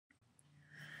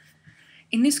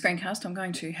In this screencast, I'm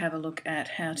going to have a look at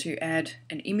how to add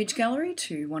an image gallery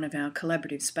to one of our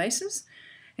collaborative spaces.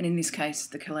 And in this case,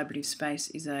 the collaborative space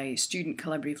is a student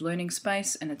collaborative learning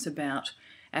space, and it's about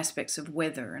aspects of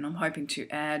weather. And I'm hoping to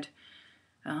add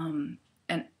an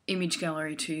image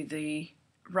gallery to the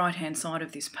right-hand side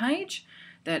of this page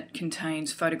that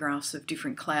contains photographs of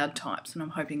different cloud types. And I'm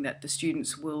hoping that the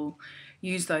students will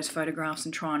use those photographs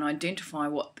and try and identify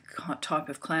what type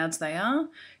of clouds they are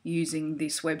using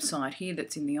this website here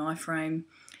that's in the iframe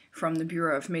from the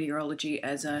Bureau of Meteorology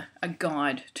as a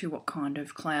guide to what kind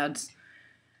of clouds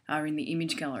are in the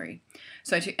image gallery.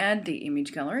 So to add the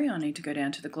image gallery, I need to go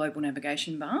down to the global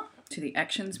navigation bar, to the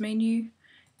Actions menu,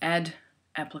 Add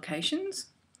Applications,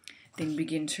 then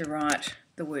begin to write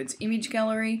the words Image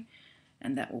Gallery,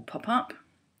 and that will pop up.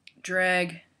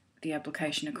 Drag the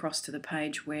application across to the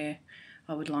page where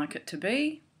I would like it to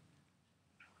be,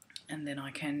 and then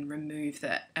I can remove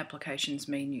that applications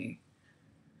menu.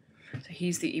 So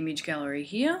here's the image gallery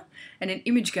here, and an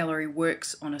image gallery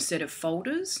works on a set of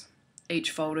folders,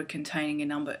 each folder containing a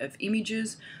number of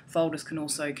images. Folders can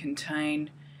also contain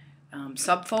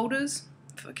subfolders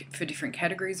for different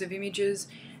categories of images,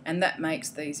 and that makes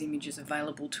these images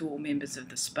available to all members of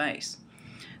the space.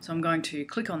 So I'm going to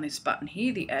click on this button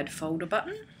here, the Add Folder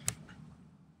button,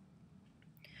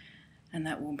 and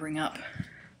that will bring up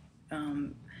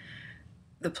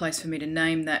the place for me to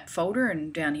name that folder.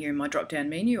 And down here in my drop down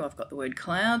menu I've got the word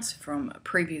clouds from a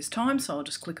previous time, so I'll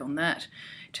just click on that.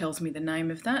 It tells me the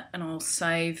name of that, and I'll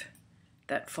save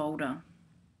that folder.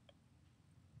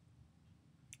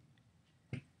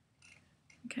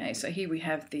 Okay, so here we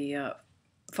have the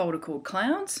folder called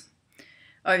clouds.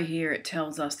 Over here it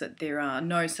tells us that there are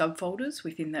no subfolders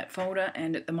within that folder,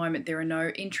 and at the moment there are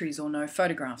no entries or no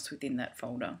photographs within that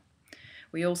folder.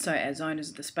 We also, as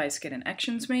owners of the space, get an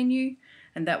Actions menu,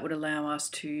 and that would allow us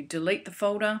to delete the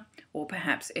folder or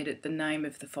perhaps edit the name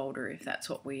of the folder if that's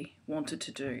what we wanted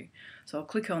to do. So I'll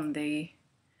click on the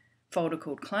folder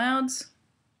called Clouds,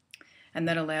 and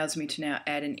that allows me to now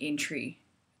add an entry.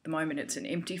 At the moment it's an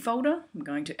empty folder. I'm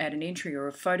going to add an entry or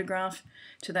a photograph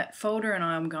to that folder, and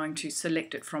I'm going to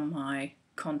select it from my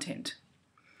content.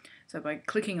 So by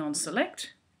clicking on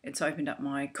Select, it's opened up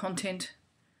my content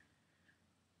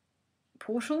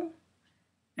portal,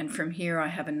 and from here I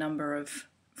have a number of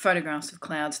photographs of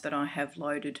clouds that I have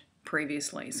loaded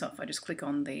previously. So if I just click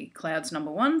on the clouds number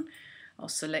 1, I'll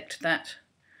select that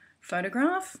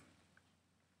photograph.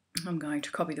 I'm going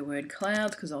to copy the word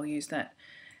clouds because I'll use that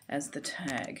as the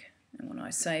tag, and when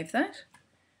I save that,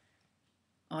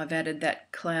 I've added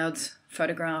that clouds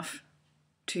photograph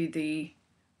to the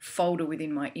folder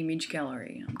within my image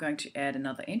gallery. I'm going to add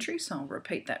another entry, so I'll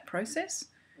repeat that process.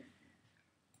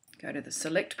 Go to the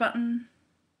Select button.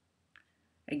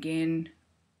 Again,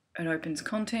 it opens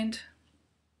content,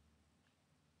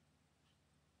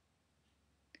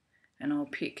 and I'll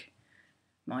pick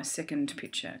my second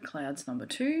picture, clouds number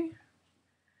 2.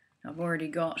 I've already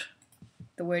got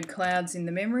the word clouds in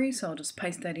the memory, so I'll just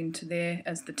paste that into there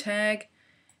as the tag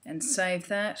and save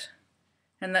that.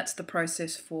 And that's the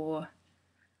process for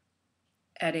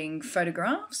adding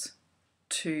photographs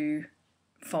to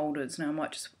folders. Now I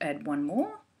might just add one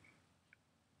more,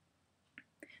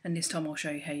 and this time I'll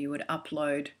show you how you would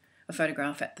upload a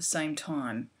photograph at the same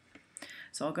time.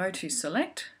 So I'll go to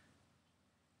Select,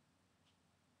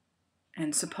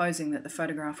 and supposing that the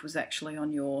photograph was actually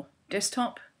on your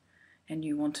desktop and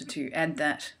you wanted to add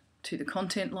that to the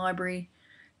content library,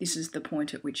 this is the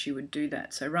point at which you would do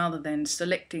that. So rather than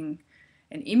selecting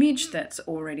an image that's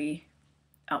already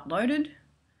uploaded,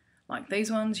 like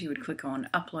these ones, you would click on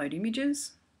Upload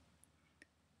Images,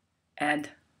 Add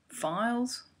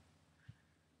Files,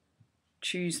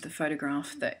 choose the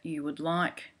photograph that you would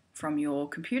like from your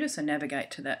computer, so navigate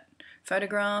to that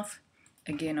photograph.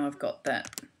 Again, I've got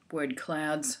that word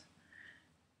clouds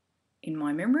in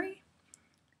my memory,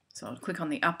 so I'll click on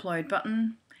the Upload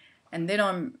button, and then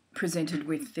I'm presented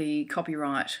with the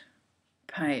copyright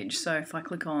page. So if I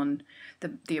click on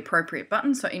the appropriate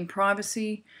button, so in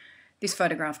privacy, this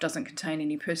photograph doesn't contain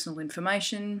any personal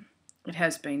information. It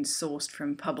has been sourced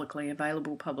from publicly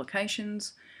available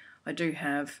publications. I do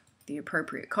have the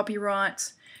appropriate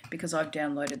copyrights because I've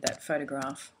downloaded that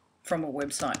photograph from a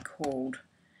website called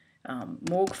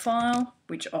Morgfile,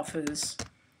 which offers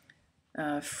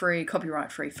free,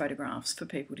 copyright-free photographs for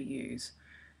people to use.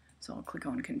 So I'll click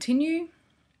on Continue,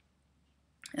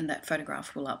 and that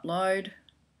photograph will upload.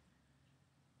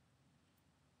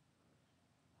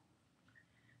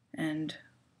 And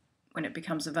when it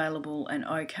becomes available, an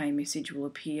OK message will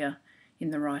appear in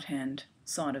the right-hand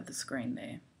side of the screen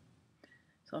there.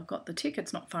 So I've got the tick,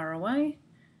 it's not far away.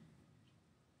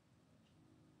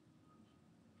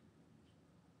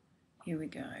 Here we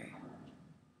go.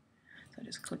 So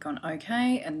just click on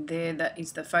OK, and there, that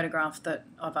is the photograph that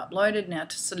I've uploaded. Now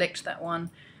to select that one,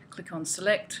 click on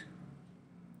Select.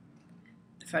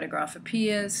 The photograph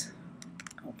appears.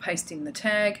 I'll paste in the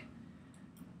tag,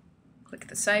 click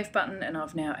the Save button, and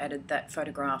I've now added that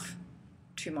photograph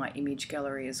to my image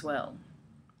gallery as well.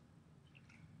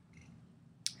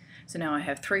 So now I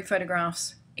have 3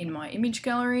 photographs in my image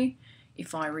gallery.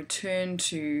 If I return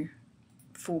to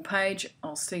full page,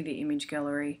 I'll see the image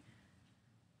gallery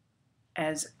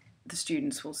as the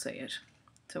students will see it.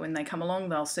 So when they come along,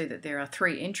 they'll see that there are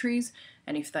 3 entries,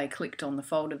 and if they clicked on the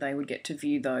folder, they would get to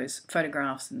view those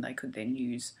photographs, and they could then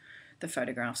use the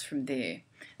photographs from there.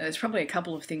 Now, there's probably a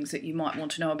couple of things that you might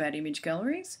want to know about image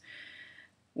galleries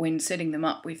when setting them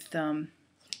up with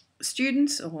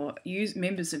students or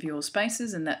members of your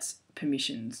spaces, and that's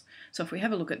permissions. So if we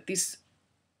have a look at this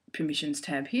permissions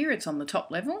tab here, it's on the top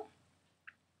level,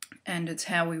 and it's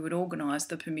how we would organise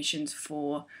the permissions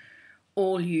for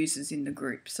all users in the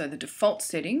group. So the default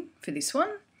setting for this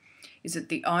one is that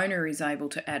the owner is able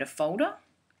to add a folder,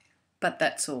 but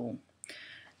that's all.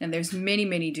 Now there's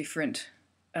many different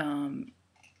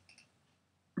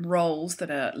roles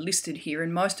that are listed here,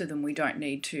 and most of them we don't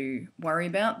need to worry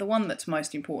about. The one that's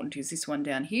most important is this one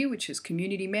down here, which is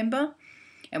community member,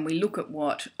 and we look at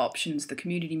what options the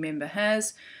community member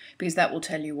has, because that will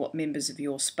tell you what members of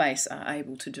your space are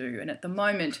able to do. And at the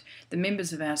moment, the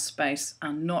members of our space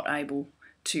are not able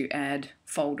to add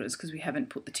folders because we haven't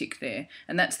put the tick there,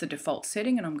 and that's the default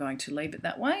setting, and I'm going to leave it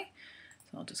that way.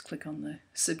 So I'll just click on the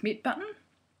submit button.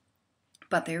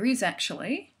 But there is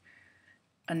actually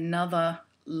another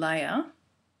layer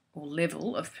or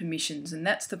level of permissions, and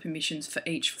that's the permissions for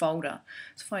each folder.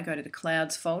 So if I go to the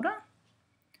clouds folder,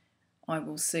 I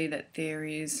will see that there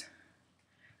is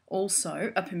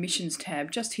also a permissions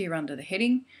tab just here under the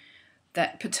heading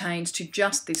that pertains to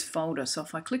just this folder. So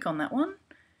if I click on that one,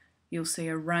 you'll see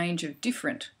a range of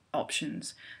different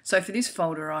options. So for this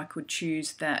folder, I could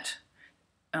choose that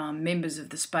members of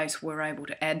the space were able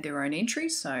to add their own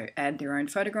entries, so add their own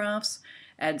photographs,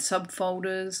 add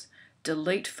subfolders,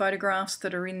 delete photographs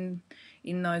that are in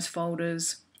those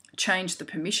folders, change the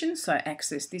permissions, so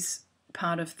access this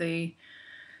part of the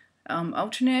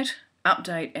Ultranet,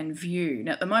 update and view.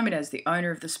 Now at the moment, as the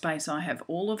owner of the space, I have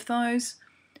all of those.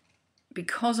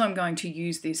 Because I'm going to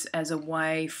use this as a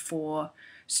way for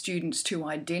students to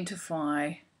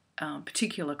identify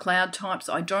particular cloud types,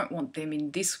 I don't want them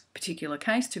in this particular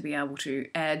case to be able to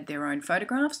add their own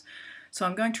photographs. So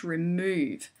I'm going to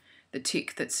remove the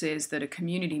tick that says that a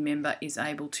community member is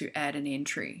able to add an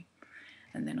entry.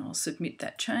 And then I'll submit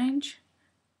that change,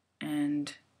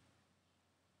 and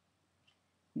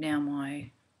now my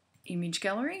image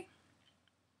gallery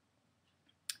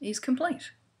is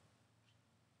complete.